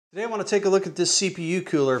Today I want to take a look at this CPU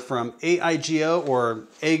cooler from AIGO or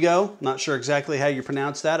AIGO. Not sure exactly how you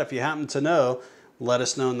pronounce that. If you happen to know, let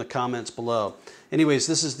us know in the comments below. Anyways,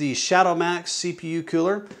 this is the Shadowmax CPU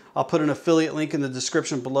cooler. I'll put an affiliate link in the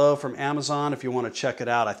description below from Amazon if you want to check it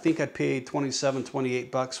out. I think I paid 27,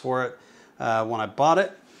 28 bucks for it when I bought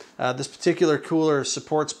it. This particular cooler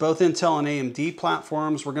supports both Intel and AMD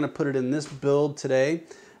platforms. We're going to put it in this build today,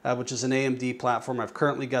 which is an AMD platform. I've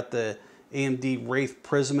currently got the AMD Wraith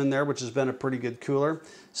Prism in there, which has been a pretty good cooler.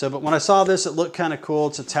 But when I saw this, it looked kind of cool.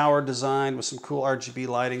 It's a tower design with some cool RGB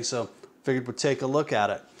lighting, so figured we'd take a look at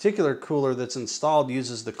it. The particular cooler that's installed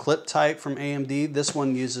uses the clip type from AMD. This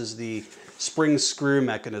one uses the spring screw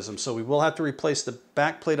mechanism, so we will have to replace the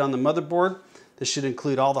back plate on the motherboard. This should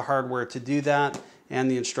include all the hardware to do that and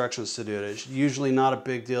the instructions to do it. It's usually not a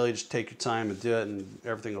big deal. You just take your time and do it and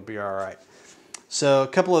everything will be all right. So a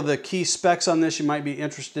couple of the key specs on this you might be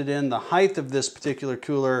interested in. The height of this particular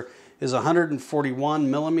cooler is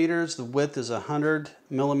 141 millimeters. The width is 100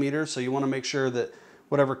 millimeters. So you want to make sure that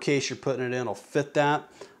whatever case you're putting it in will fit that.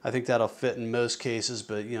 I think that'll fit in most cases,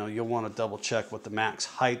 but you'll want to double check what the max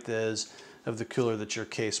height is of the cooler that your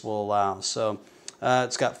case will allow. So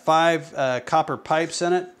it's got 5 copper pipes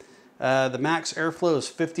in it. The max airflow is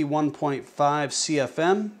 51.5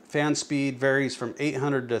 CFM. Fan speed varies from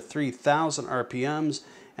 800 to 3000 RPMs,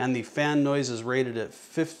 and the fan noise is rated at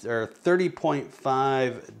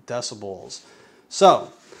 30.5 decibels.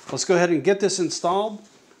 So let's go ahead and get this installed.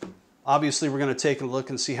 Obviously, we're going to take a look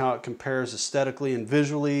and see how it compares aesthetically and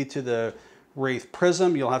visually to the Wraith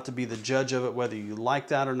Prism. You'll have to be the judge of it, whether you like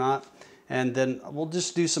that or not. And then we'll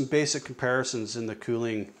just do some basic comparisons in the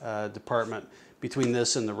cooling department between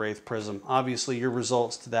this and the Wraith Prism. Obviously, your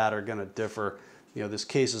results to that are going to differ. This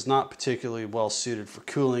case is not particularly well suited for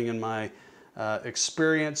cooling in my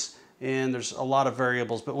experience, and there's a lot of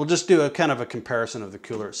variables, but we'll just do a kind of a comparison of the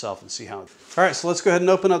cooler itself and see how. All right, so let's go ahead and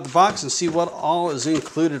open up the box and see what all is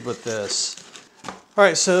included with this. All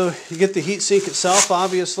right, so you get the heatsink itself,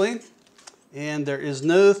 obviously, and there is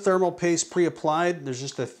no thermal paste pre-applied. There's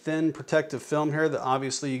just a thin protective film here that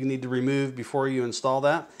obviously you need to remove before you install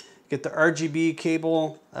that. Get the RGB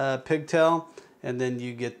cable pigtail, and then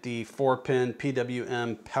you get the 4-pin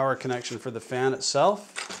PWM power connection for the fan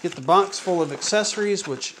itself. Get the box full of accessories,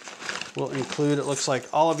 which will include, it looks like,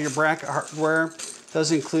 all of your bracket hardware. It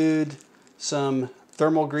does include some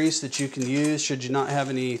thermal grease that you can use should you not have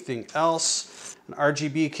anything else, an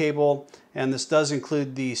RGB cable, and this does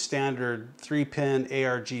include the standard 3-pin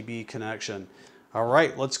ARGB connection. All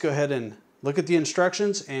right, let's go ahead and look at the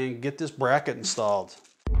instructions and get this bracket installed.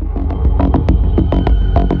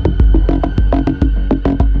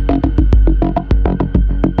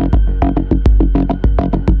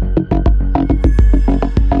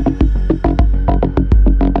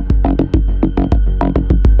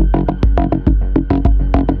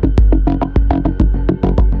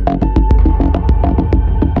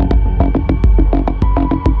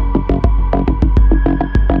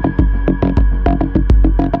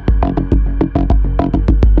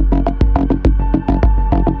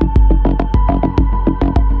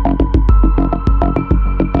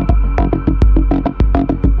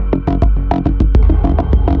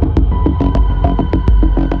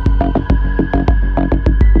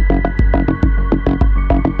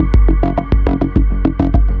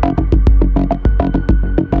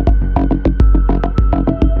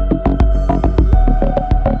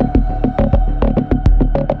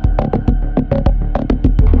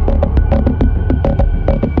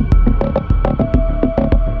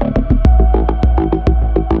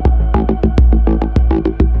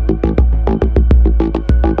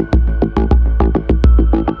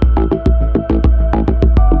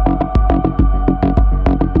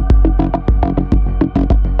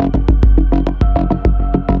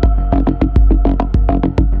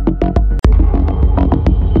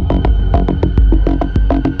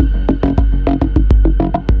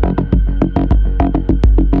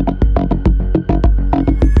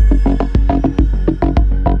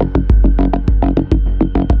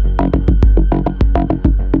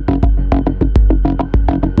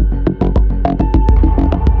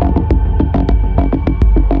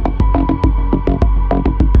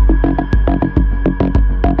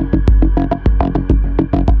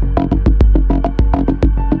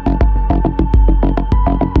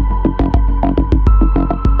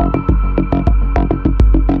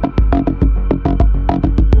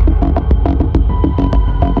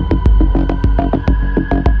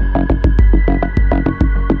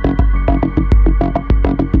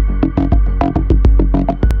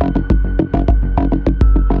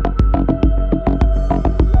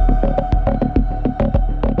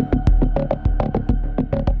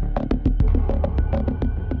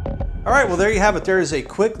 All right, well, there you have it. There is a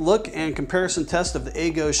quick look and comparison test of the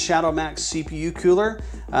AIGO Shadowmax CPU Cooler.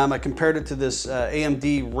 I compared it to this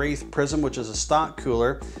AMD Wraith Prism, which is a stock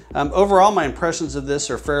cooler. Overall, my impressions of this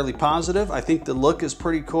are fairly positive. I think the look is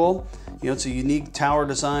pretty cool. You know, it's a unique tower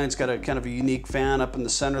design. It's got a kind of a unique fan up in the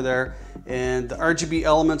center there. And the RGB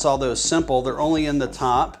elements, although simple, they're only in the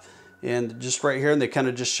top and just right here, and they kind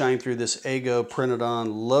of just shine through this AIGO printed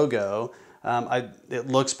on logo. It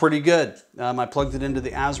looks pretty good. I plugged it into the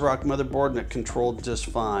ASRock motherboard and it controlled just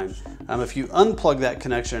fine. If you unplug that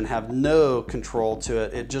connection and have no control to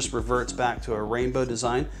it, it just reverts back to a rainbow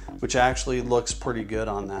design, which actually looks pretty good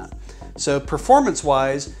on that. So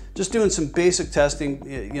performance-wise, just doing some basic testing,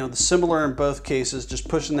 you know, similar in both cases, just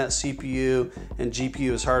pushing that CPU and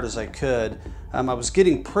GPU as hard as I could. I was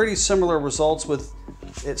getting pretty similar results with,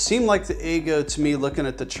 it seemed like the AIGO to me, looking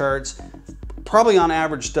at the charts, probably on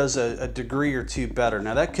average does a degree or two better.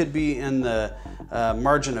 Now that could be in the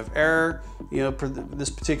margin of error. You know, this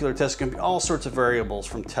particular test can be all sorts of variables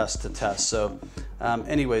from test to test. So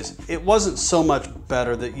anyways, it wasn't so much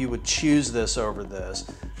better that you would choose this over this,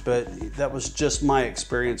 but that was just my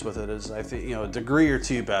experience with it, is I think, you know, a degree or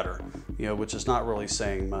two better, you know, which is not really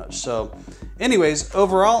saying much. So anyways,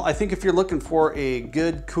 overall, I think if you're looking for a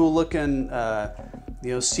good, cool looking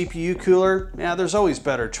you know, CPU cooler, yeah, there's always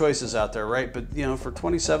better choices out there, right? But you know, for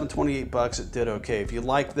 27, 28 bucks, it did okay. If you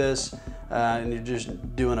like this and you're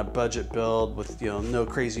just doing a budget build with, you know, no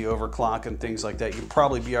crazy overclock and things like that, you'd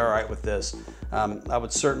probably be all right with this. I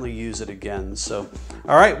would certainly use it again. So,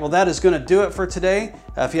 all right, well, that is going to do it for today.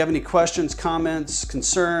 If you have any questions, comments,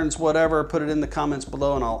 concerns, whatever, put it in the comments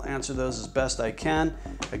below and I'll answer those as best I can.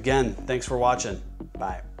 Again, thanks for watching.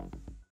 Bye.